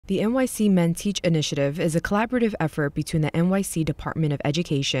The NYC Men Teach initiative is a collaborative effort between the NYC Department of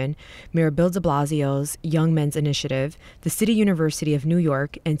Education, Mayor Bill de Blasio's Young Men's Initiative, the City University of New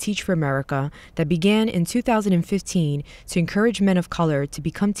York, and Teach for America that began in 2015 to encourage men of color to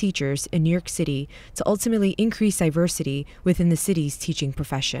become teachers in New York City to ultimately increase diversity within the city's teaching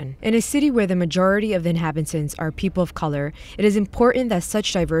profession. In a city where the majority of the inhabitants are people of color, it is important that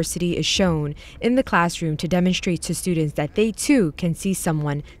such diversity is shown in the classroom to demonstrate to students that they too can see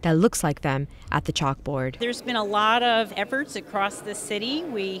someone that looks like them at the chalkboard. There's been a lot of efforts across the city.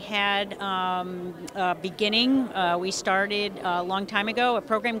 We had we started a long time ago a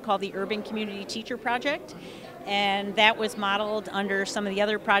program called the Urban Community Teacher Project, and that was modeled under some of the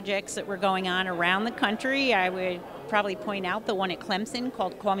other projects that were going on around the country. I would probably point out the one at Clemson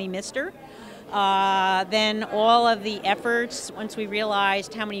called Call Me Mister. Then all of the efforts, once we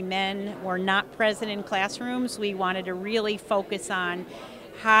realized how many men were not present in classrooms, we wanted to really focus on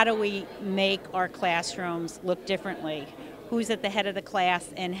how do we make our classrooms look differently? Who's at the head of the class,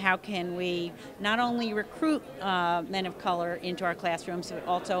 and how can we not only recruit men of color into our classrooms, but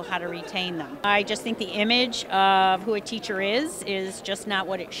also how to retain them? I just think the image of who a teacher is just not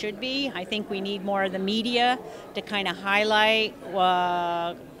what it should be. I think we need more of the media to kind of highlight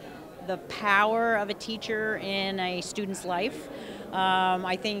the power of a teacher in a student's life.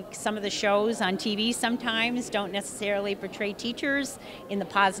 I think some of the shows on TV sometimes don't necessarily portray teachers in the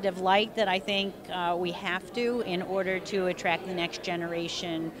positive light that I think we have to in order to attract the next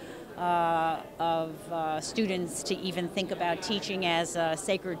generation of students to even think about teaching as a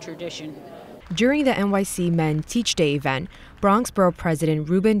sacred tradition. During the NYC Men Teach Day event, Bronx Borough President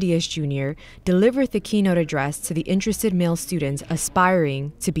Ruben Diaz Jr. delivered the keynote address to the interested male students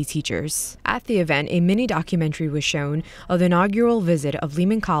aspiring to be teachers. At the event, a mini documentary was shown of the inaugural visit of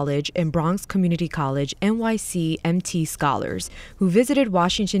Lehman College and Bronx Community College NYC MT scholars who visited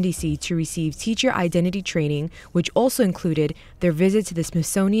Washington, D.C. to receive teacher identity training, which also included their visit to the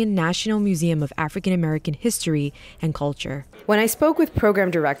Smithsonian National Museum of African American History and Culture. When I spoke with Program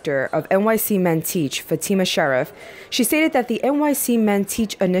Director of NYC Men Teach, Fatima Sharif, she stated that the NYC Men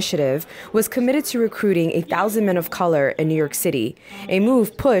Teach initiative was committed to recruiting 1,000 men of color in New York City, a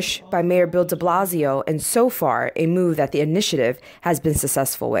move pushed by Mayor Bill de Blasio, and so far a move that the initiative has been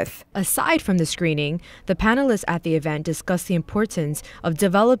successful with. Aside from the screening, the panelists at the event discussed the importance of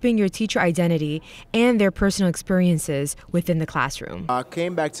developing your teacher identity and their personal experiences within the classroom. I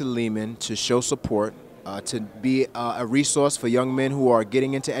came back to Lehman to show support, to be a resource for young men who are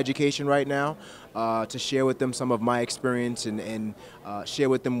getting into education right now, to share with them some of my experience and share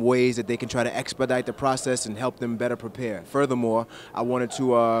with them ways that they can try to expedite the process and help them better prepare. Furthermore, I wanted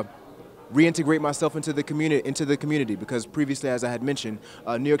to reintegrate myself into the community because previously, as I had mentioned,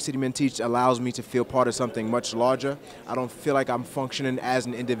 New York City Men Teach allows me to feel part of something much larger. I don't feel like I'm functioning as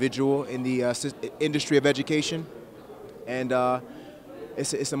an individual in the industry of education, and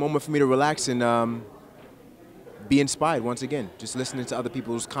it's a moment for me to relax and be inspired once again. Just listening to other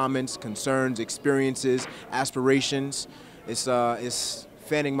people's comments, concerns, experiences, aspirations. It's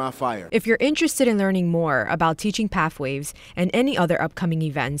fanning my fire. If you're interested in learning more about Teaching Pathways and any other upcoming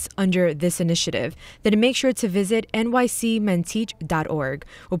events under this initiative, then make sure to visit nycmenteach.org.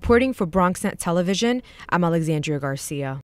 Reporting for BronxNet Television, I'm Alexandria Garcia.